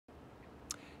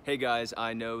Hey guys,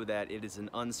 I know that it is an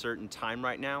uncertain time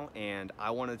right now and I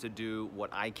wanted to do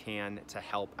what I can to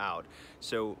help out.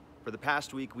 So for the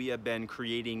past week, we have been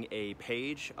creating a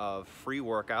page of free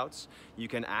workouts. You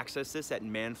can access this at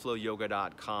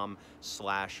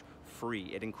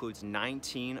manflowyoga.com/free. It includes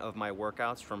 19 of my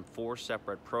workouts from 4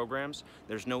 separate programs.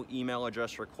 There's no email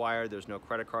address required, there's no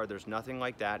credit card, there's nothing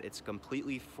like that. It's a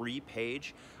completely free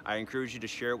page. I encourage you to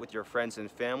share it with your friends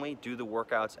and family. Do the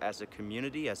workouts as a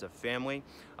community, as a family,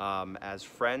 as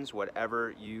friends,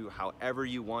 however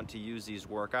you want to use these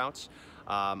workouts.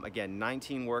 Again,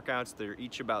 19 workouts. They're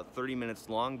each about 30 minutes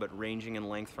long, but ranging in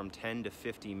length from 10 to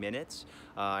 50 minutes.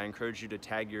 I encourage you to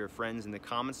tag your friends in the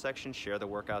comments section, share the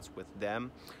workouts with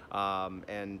them.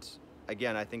 And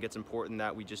again, I think it's important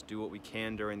that we just do what we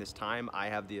can during this time. I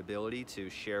have the ability to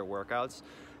share workouts,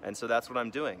 and so that's what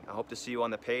I'm doing. I hope to see you on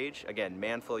the page. Again,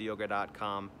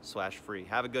 manflowyoga.com/free.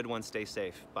 Have a good one. Stay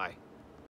safe. Bye.